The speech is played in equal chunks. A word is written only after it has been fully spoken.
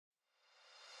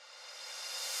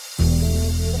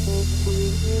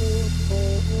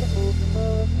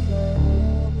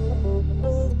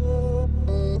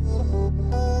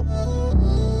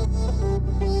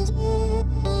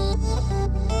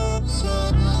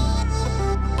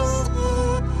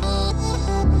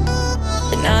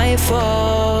night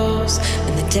falls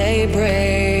and the day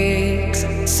breaks.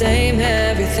 Same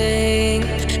everything,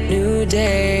 new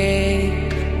day.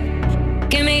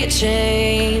 Give me a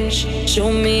change,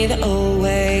 show me the old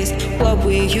ways, what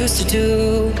we used to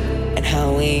do and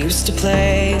how we used to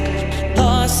play.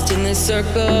 Lost in this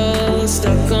circle,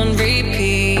 stuck on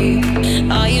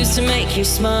repeat. I used to make you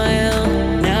smile,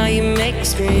 now you make me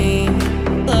scream.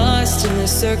 Lost in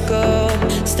this circle,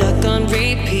 stuck on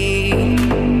repeat.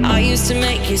 I used to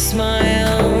make you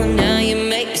smile, now you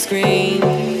make me scream.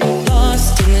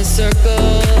 Lost in this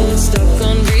circle, stuck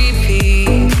on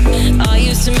repeat. I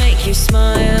used to make you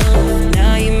smile,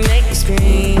 now you make me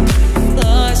scream.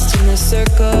 Lost in this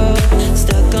circle,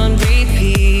 stuck on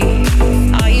repeat.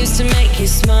 I used to make you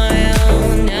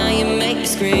smile, now you make me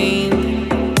scream.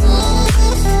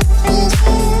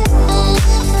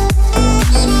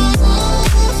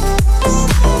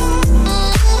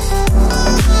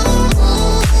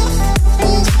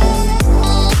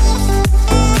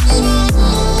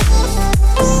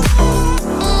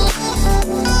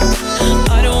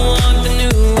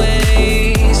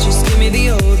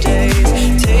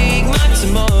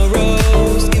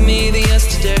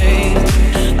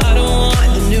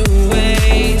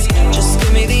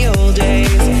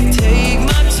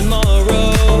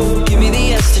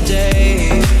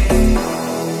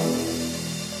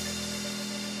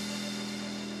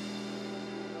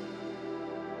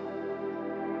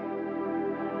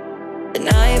 The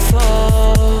night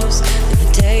falls and the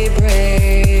day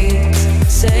breaks.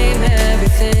 Same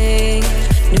everything,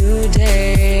 new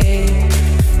day.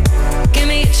 Give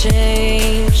me a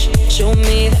change, show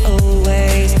me the old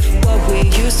ways, what we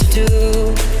used to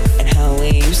do and how we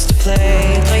used to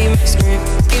play. I you make me scream,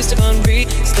 used to can't breathe,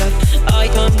 stuck. I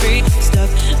can't breathe, stuck.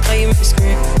 I you make me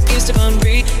scream, used to can't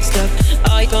breathe, stuck.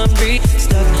 I can't breathe,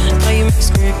 stuck. I you make me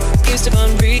scream, used to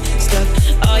can't breathe, stuck.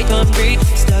 I can't breathe,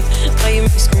 stuck. I you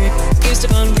make me scream, used to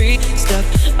can't breathe, stuck.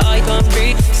 I can't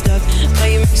breathe, stuck. I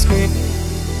you make me scream.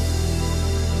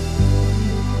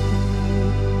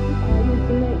 I used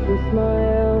to make you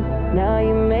smile, now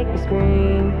you make me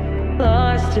scream.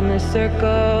 Lost in the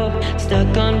circle,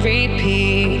 stuck on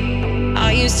repeat.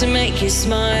 I used to make you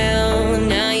smile,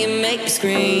 now you make me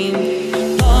scream.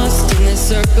 Lost in the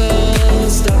circle,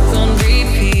 stuck on